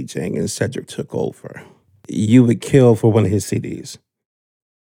stopped DJing and Cedric took over. You would kill for one of his CDs.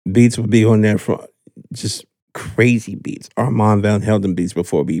 Beats would be on there for just crazy beats. Armand Van Helden beats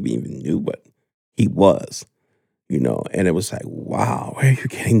before we even knew what he was, and it was like, wow, where are you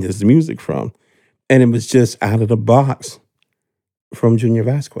getting this music from? And it was just out of the box from Junior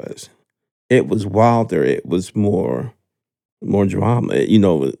Vasquez. It was wilder. It was more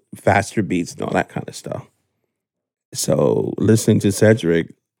drama, faster beats and all that kind of stuff. So listening to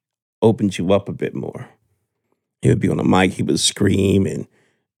Cedric opened you up a bit more. He would be on the mic, he would scream, and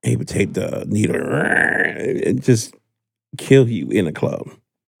he would take the needle and just kill you in a club.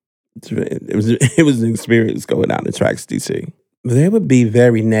 It was an experience going out to Tracks DC. They would be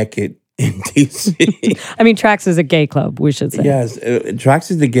very naked in DC. I mean, Tracks is a gay club, we should say. Yes,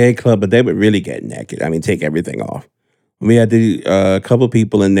 Tracks is the gay club, but they would really get naked. I mean, take everything off. We had a couple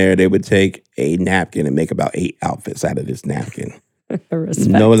people in there. They would take a napkin and make about 8 outfits out of this napkin. Respect.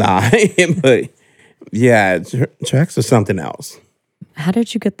 No lie, but yeah, Tracks are something else. How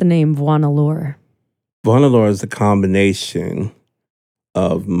did you get the name Von Allure? Von Allure is a combination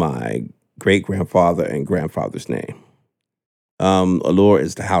of my great-grandfather and grandfather's name. Allure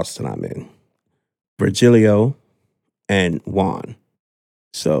is the house that I'm in. Virgilio and Juan.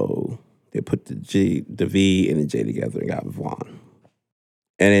 So they put the V and the J together and got Vaughn.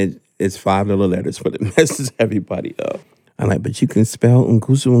 And it's 5 little letters, but it messes everybody up. I'm like, but you can spell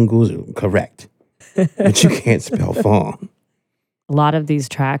Nguzu correct. But you can't spell Vaughn. A lot of these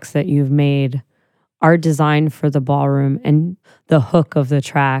tracks that you've made are designed for the ballroom, and the hook of the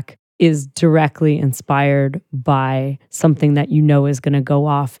track is directly inspired by something that is going to go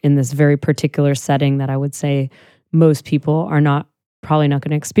off in this very particular setting that I would say most people are probably not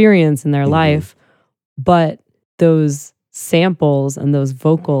going to experience in their life. But those samples and those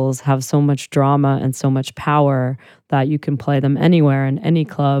vocals have so much drama and so much power that you can play them anywhere in any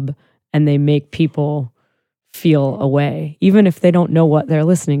club, and they make people feel a way, even if they don't know what they're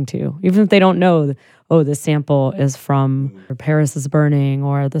listening to, even if they don't know, oh, this sample is from Paris is Burning,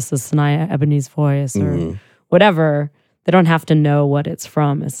 or this is Sanaya Ebony's voice, or whatever. They don't have to know what it's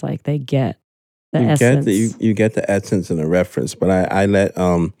from. It's like they get the essence. You get the essence and the reference. But I let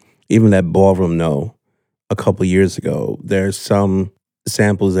even let Ballroom know a couple years ago, there's some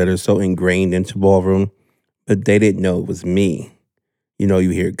samples that are so ingrained into Ballroom, but they didn't know it was me. You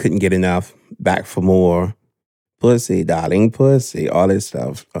hear Couldn't Get Enough, Back for More, Pussy, Darling Pussy, all this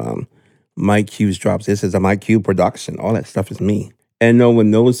stuff. Mike Q's drops. This is a Mike Q production. All that stuff is me. And no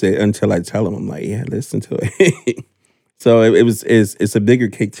one knows it until I tell them. I'm like, yeah, listen to it. So it's a bigger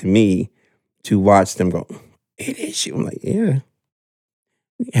kick to me to watch them go, it is you. I'm like, yeah.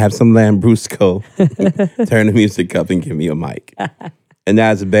 Have some Lambrusco, turn the music up and give me a mic. And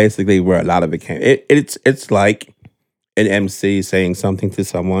that's basically where a lot of it came. It's like an MC saying something to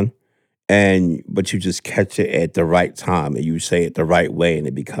someone, but you just catch it at the right time and you say it the right way and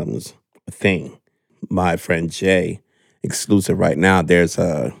it becomes a thing. My friend Jay, exclusive right now, there's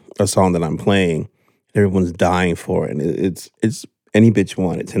a song that I'm playing. Everyone's dying for it. And it's any bitch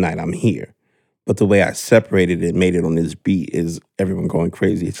want it tonight, I'm here. But the way I separated it and made it on this beat is everyone going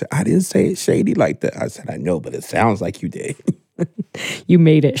crazy. He said, I didn't say it shady like that. I said, I know, but it sounds like you did. You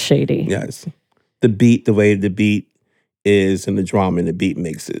made it shady. Yes. The beat, the way the beat is and the drama in the beat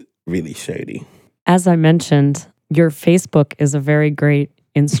makes it really shady. As I mentioned, your Facebook is a very great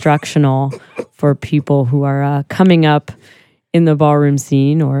instructional for people who are coming up in the ballroom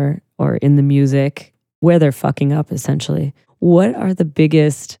scene or in the music where they're fucking up, essentially. What are the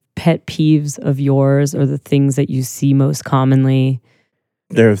biggest pet peeves of yours or the things that you see most commonly?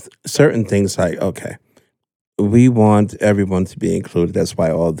 There are certain things like, okay, we want everyone to be included. That's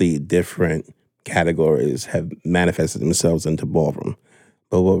why all the different categories have manifested themselves into ballroom.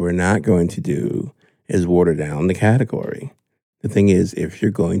 But what we're not going to do is water down the category. The thing is, if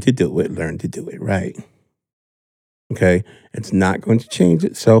you're going to do it, learn to do it right. Okay? It's not going to change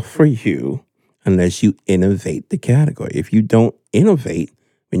itself for you unless you innovate the category. If you don't innovate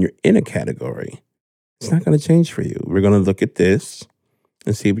when you're in a category, it's not going to change for you. We're going to look at this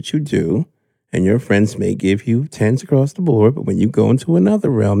and see what you do. And your friends may give you 10s across the board, but when you go into another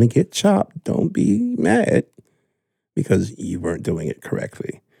realm and get chopped, don't be mad because you weren't doing it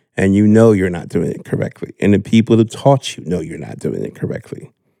correctly. And you know you're not doing it correctly. And the people that taught you know you're not doing it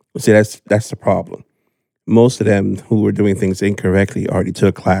correctly. See, that's the problem. Most of them who were doing things incorrectly already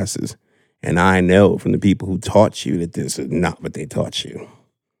took classes. And I know from the people who taught you that this is not what they taught you.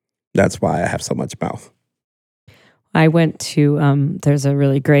 That's why I have so much mouth. I went to, there's a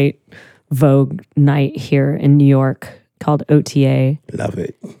really great Vogue night here in New York called OTA. Love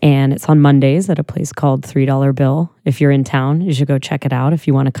it. And it's on Mondays at a place called $3 Bill. If you're in town, you should go check it out if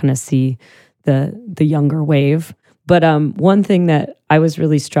you want to kind of see the younger wave. But one thing that I was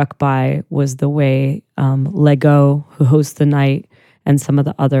really struck by was the way Lego, who hosts the night, and some of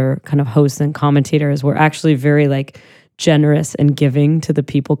the other kind of hosts and commentators were actually very like generous and giving to the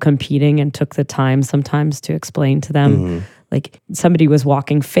people competing and took the time sometimes to explain to them. Like somebody was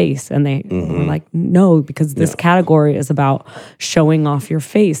walking face and they were like, no, because this category is about showing off your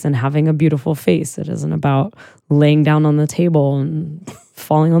face and having a beautiful face. It isn't about laying down on the table and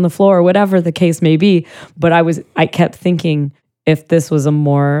falling on the floor or whatever the case may be. But I kept thinking if this was a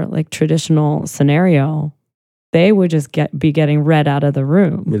more like traditional scenario, they would just be getting read out of the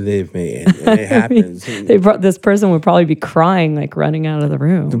room. Believe me, it happens. This person would probably be crying, like running out of the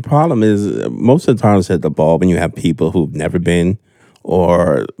room. The problem is most of the times at the ball, when you have people who've never been,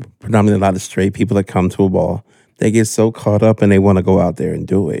 or predominantly a lot of straight people that come to a ball, they get so caught up and they want to go out there and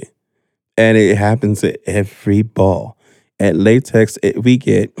do it. And it happens at every ball. At Latex, we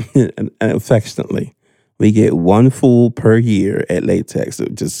get, affectionately, we get one fool per year at Latex.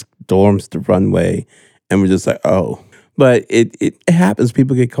 It just storms the runway. And we're just like, oh. But it happens.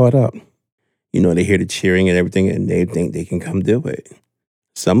 People get caught up. You know, they hear the cheering and everything, and they think they can come do it.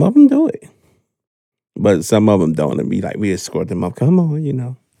 Some of them do it. But some of them don't. And we escort them up. Come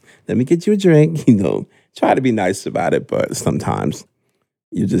on, let me get you a drink. Try to be nice about it. But sometimes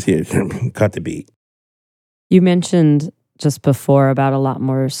you just hear, cut the beat. You mentioned just before about a lot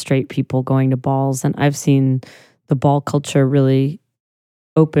more straight people going to balls. And I've seen the ball culture really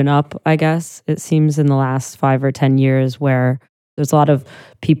open up, I guess, it seems in the last 5 or 10 years, where there's a lot of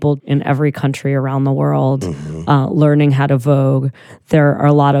people in every country around the world learning how to Vogue. There are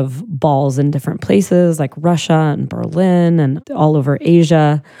a lot of balls in different places like Russia and Berlin and all over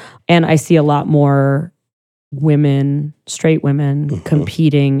Asia. And I see a lot more women, straight women,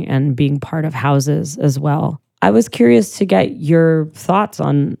 competing and being part of houses as well. I was curious to get your thoughts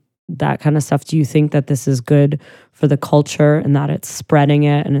on that kind of stuff. Do you think that this is good for the culture and that it's spreading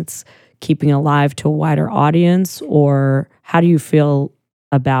it and it's keeping alive to a wider audience? Or how do you feel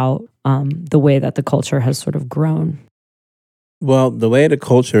about the way that the culture has sort of grown? Well, the way the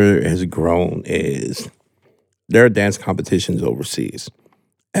culture has grown is there are dance competitions overseas.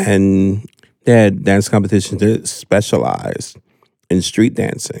 And they had dance competitions that specialized in street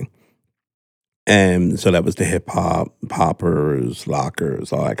dancing. And so that was the hip hop, poppers,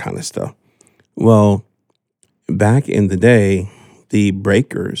 lockers, all that kind of stuff. Well, back in the day, the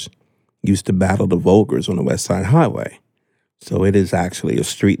breakers used to battle the Voguers on the West Side Highway. So it is actually a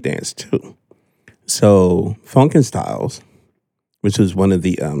street dance too. So Funkin' Styles, which was one of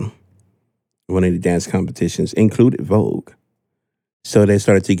the dance competitions, included Vogue. So they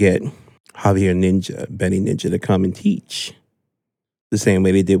started to get Javier Ninja, Benny Ninja to come and teach. The same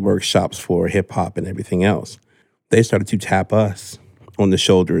way they did workshops for hip-hop and everything else. They started to tap us on the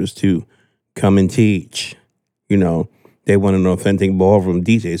shoulders to come and teach. They wanted an authentic ballroom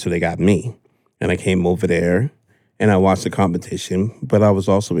DJ, so they got me. And I came over there, and I watched the competition, but I was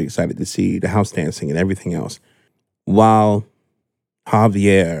also excited to see the house dancing and everything else. While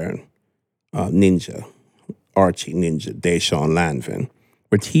Javier Ninja, Archie Ninja, Deshaun Lanvin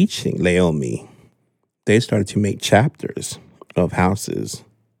were teaching Leomi, they started to make chapters of houses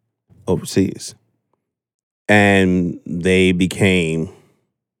overseas. And they became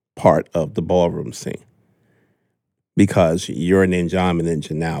part of the ballroom scene. Because you're a ninja, I'm a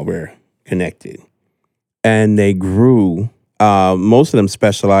ninja, now we're connected. And they grew, most of them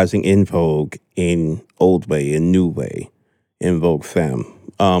specializing in Vogue, in Old Way, in New Way, in Vogue Femme.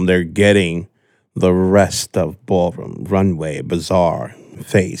 They're getting the rest of ballroom, runway, bazaar,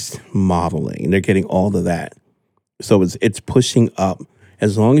 face, modeling. They're getting all of that. So it's pushing up.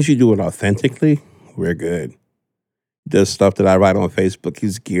 As long as you do it authentically, we're good. The stuff that I write on Facebook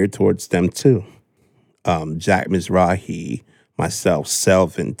is geared towards them too. Jack Mizrahi, myself,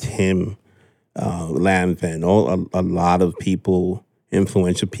 Selvin, Tim, Lanvin, a lot of people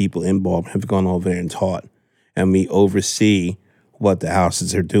influential people in ballroom have gone over there and taught, and we oversee what the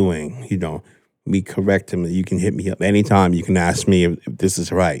houses are doing. We correct them. You can hit me up anytime. You can ask me if this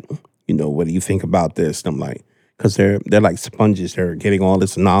is right. What do you think about this? And I'm like, because they're like sponges. They're getting all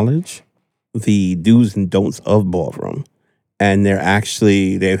this knowledge, the do's and don'ts of ballroom, and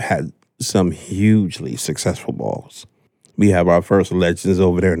they've had some hugely successful balls. We have our first legends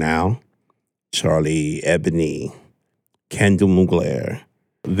over there now: Charlie Ebony, Kendall Mugler,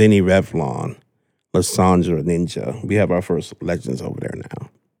 Vinny Revlon, Lysandra Ninja. We have our first legends over there now.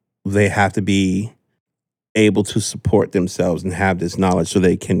 They have to be able to support themselves and have this knowledge so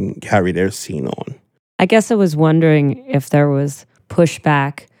they can carry their scene on. I guess I was wondering if there was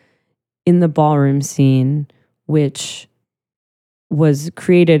pushback in the ballroom scene, which was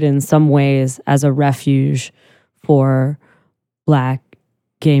created in some ways as a refuge for Black,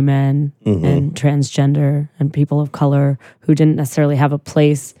 gay men, and transgender and people of color who didn't necessarily have a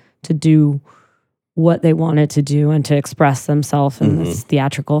place to do what they wanted to do and to express themselves in this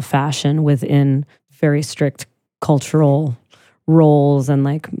theatrical fashion within very strict cultural roles and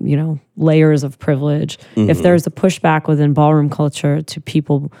layers of privilege. If there's a pushback within ballroom culture to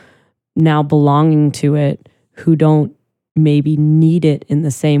people now belonging to it who don't maybe need it in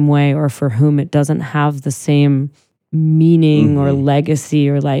the same way, or for whom it doesn't have the same meaning or legacy,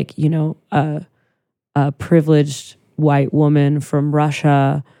 or a privileged white woman from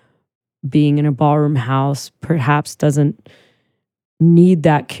Russia being in a ballroom house perhaps doesn't need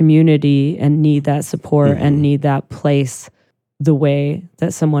that community and need that support and need that place the way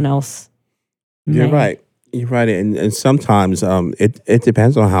that someone else may. You're right. And sometimes it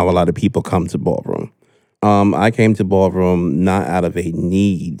depends on how a lot of people come to ballroom. I came to ballroom not out of a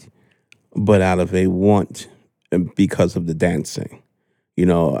need, but out of a want because of the dancing.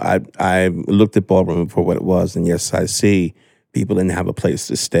 I looked at ballroom for what it was, and yes, I see people didn't have a place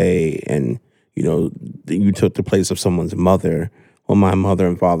to stay, and you took the place of someone's mother. Well, my mother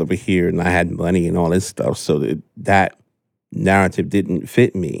and father were here, and I had money and all this stuff, so that narrative didn't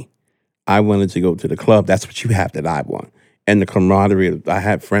fit me. I wanted to go to the club. That's what you have that I want. And the camaraderie, I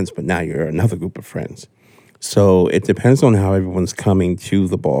had friends, but now you're another group of friends. So it depends on how everyone's coming to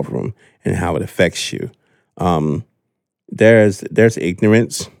the ballroom and how it affects you. There's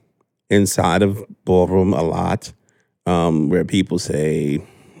ignorance inside of ballroom a lot, where people say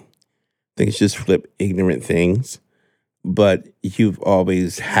things just flip ignorant things. But you've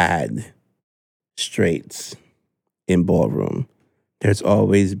always had straights in ballroom. There's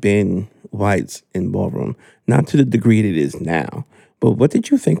always been whites in ballroom, not to the degree that it is now. But what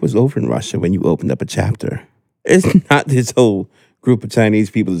did you think was over in Russia when you opened up a chapter? It's not this whole group of Chinese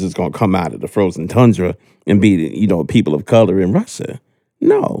people that's just going to come out of the frozen tundra and be, people of color in Russia.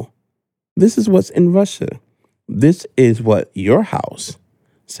 No, this is what's in Russia. This is what your house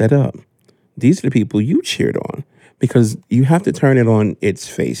set up. These are the people you cheered on, because you have to turn it on its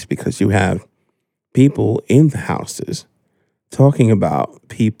face, because you have people in the houses talking about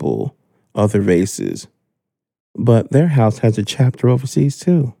people, other races, but their house has a chapter overseas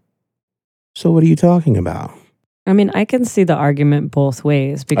too. So what are you talking about? I mean, I can see the argument both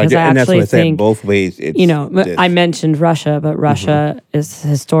ways, because I and that's what actually I said, think both ways. I mentioned Russia, but Russia is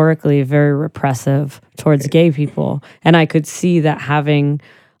historically very repressive towards gay people, and I could see that having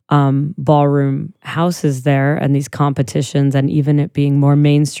ballroom houses there and these competitions, and even it being more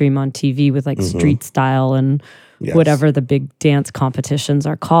mainstream on TV with street style and whatever the big dance competitions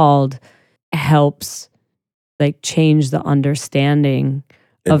are called, helps change the understanding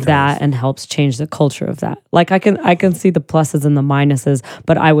of that and helps change the culture of that. I can see the pluses and the minuses,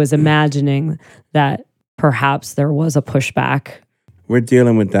 but I was imagining that perhaps there was a pushback. We're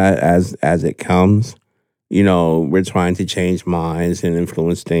dealing with that as it comes. We're trying to change minds and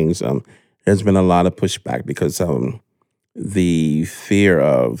influence things. There's been a lot of pushback because the fear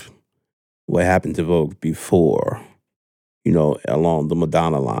of what happened to Vogue before, along the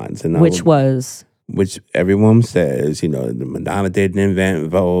Madonna lines. And which everyone says, Madonna didn't invent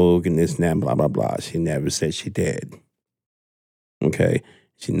Vogue and this and that, blah, blah, blah. She never said she did. Okay?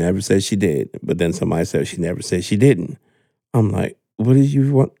 She never said she did. But then somebody said she never said she didn't. I'm like, what did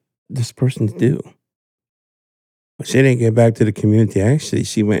you want this person to do? Well, she didn't get back to the community. Actually,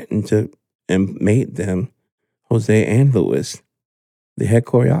 she went and made them, Jose and Louis, the head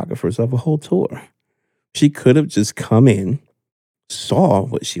choreographers of a whole tour. She could have just come in, saw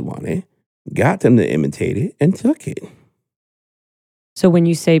what she wanted, got them to imitate it, and took it. So when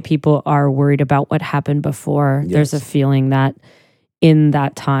you say people are worried about what happened before, there's a feeling that in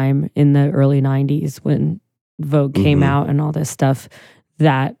that time, in the early 90s, when Vogue came out and all this stuff,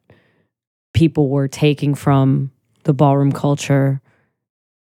 that people were taking from the ballroom culture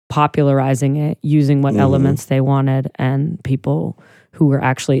popularizing it, using what elements they wanted, and people who were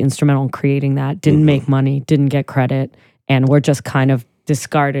actually instrumental in creating that didn't make money, didn't get credit, and were just kind of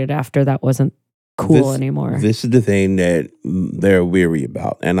discarded after that wasn't cool anymore. This is the thing that they're weary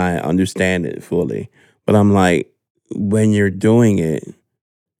about, and I understand it fully. But I'm like, when you're doing it,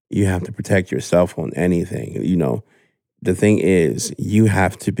 you have to protect yourself on anything. You know, the thing is, you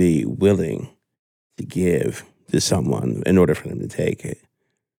have to be willing to give to someone in order for them to take it.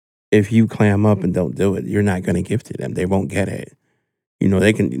 If you clam up and don't do it, you're not going to give to them. They won't get it. You know,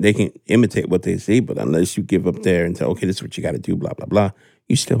 they can imitate what they see, but unless you give up there and say, okay, this is what you got to do, blah, blah, blah,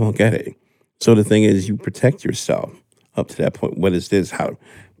 you still won't get it. So the thing is, you protect yourself up to that point. What is this? How?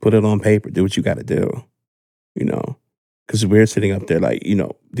 Put it on paper. Do what you got to do, you know, because we're sitting up there like, you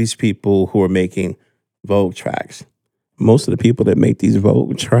know, these people who are making Vogue tracks, most of the people that make these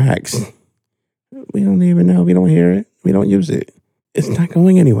Vogue tracks, we don't even know. We don't hear it. We don't use it. It's not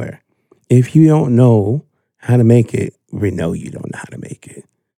going anywhere. If you don't know how to make it, we know you don't know how to make it.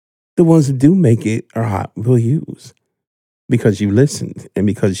 The ones that do make it are hot, will use because you listened and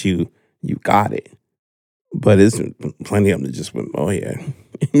because you got it. But it's plenty of them that just went, oh yeah.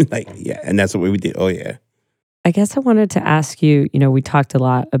 Like, yeah. And that's what we did. Oh yeah. I guess I wanted to ask you, you know, we talked a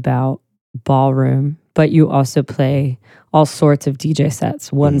lot about ballroom, but you also play all sorts of DJ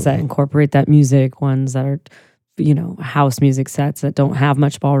sets, ones that incorporate that music, ones that are, you know, house music sets that don't have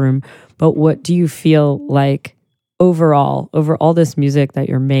much ballroom. But what do you feel like overall, over all this music that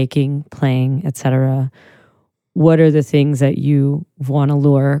you're making, playing, etc., what are the things that you, Vaughn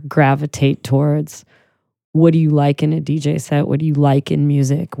Allure, gravitate towards? What do you like in a DJ set? What do you like in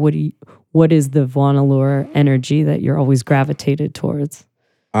music? What is the Vaughn Allure energy that you're always gravitated towards?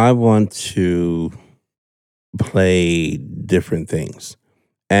 I want to play different things.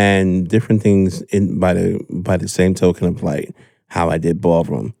 And different things by the same token of like how I did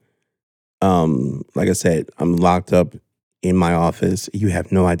ballroom. Like I said, I'm locked up in my office. You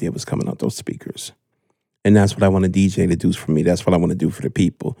have no idea what's coming out those speakers. And that's what I want a DJ to do for me. That's what I want to do for the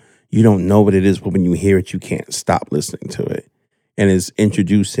people. You don't know what it is, but when you hear it, you can't stop listening to it. And it's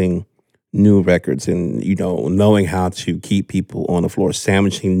introducing new records and, you know, knowing how to keep people on the floor,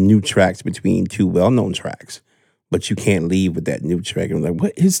 sandwiching new tracks between two well-known tracks. But you can't leave with that new track. And I'm like,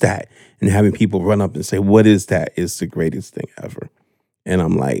 what is that? And having people run up and say, what is that? It's the greatest thing ever. And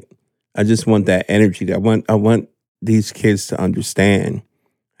I'm like, I just want that energy. I want these kids to understand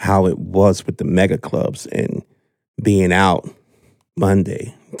how it was with the mega clubs and being out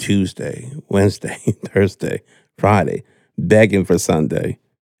Monday, Tuesday, Wednesday, Thursday, Friday, begging for Sunday.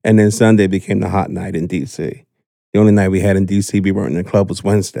 And then Sunday became the hot night in D.C. The only night we had in D.C. we weren't in the club was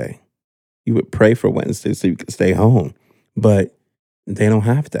Wednesday. You would pray for Wednesday so you could stay home. But they don't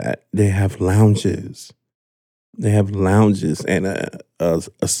have that. They have lounges. They have lounges and a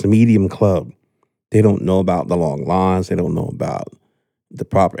medium club. They don't know about the long lines. They don't know about the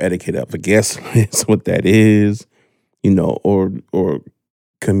proper etiquette of a guest list, what that is, you know, or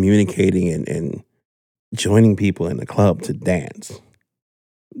communicating and joining people in the club to dance.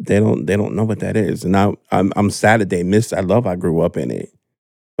 They don't know what that is. And I'm sad that they missed it. I grew up in it.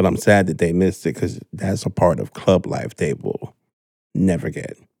 But I'm sad that they missed it because that's a part of club life they will never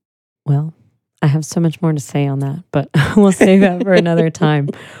get. Well, I have so much more to say on that, but we'll save that for another time.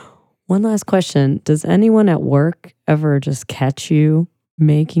 One last question. Does anyone at work ever just catch you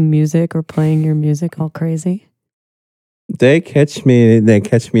making music or playing your music all crazy? They catch me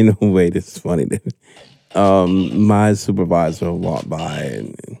in a way that's funny. My supervisor walked by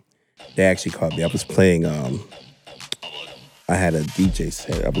and they actually called me. I was playing... I had a DJ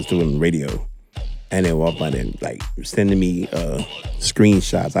set. I was doing radio. And they walked by and like sending me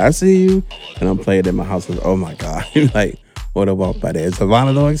screenshots. I see you. And I'm playing in my house. I was, oh my God. Like, what I walk by there. It's a Vaughn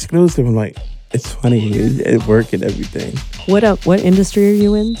Allure exclusive. I'm like, it's funny. It work and everything. What industry are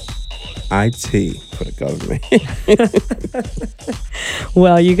you in? IT for the government.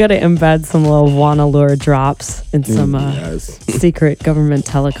 Well, you got to embed some little Vaughn Allure drops in some secret government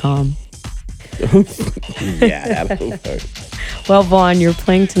telecom. Yeah, that'll work. Well, Vaughn, you're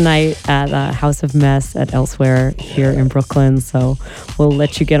playing tonight at House of Mess at Elsewhere here in Brooklyn, so we'll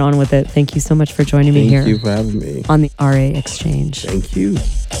let you get on with it. Thank you so much for joining me here. Thank you for having me. On the RA Exchange. Thank you.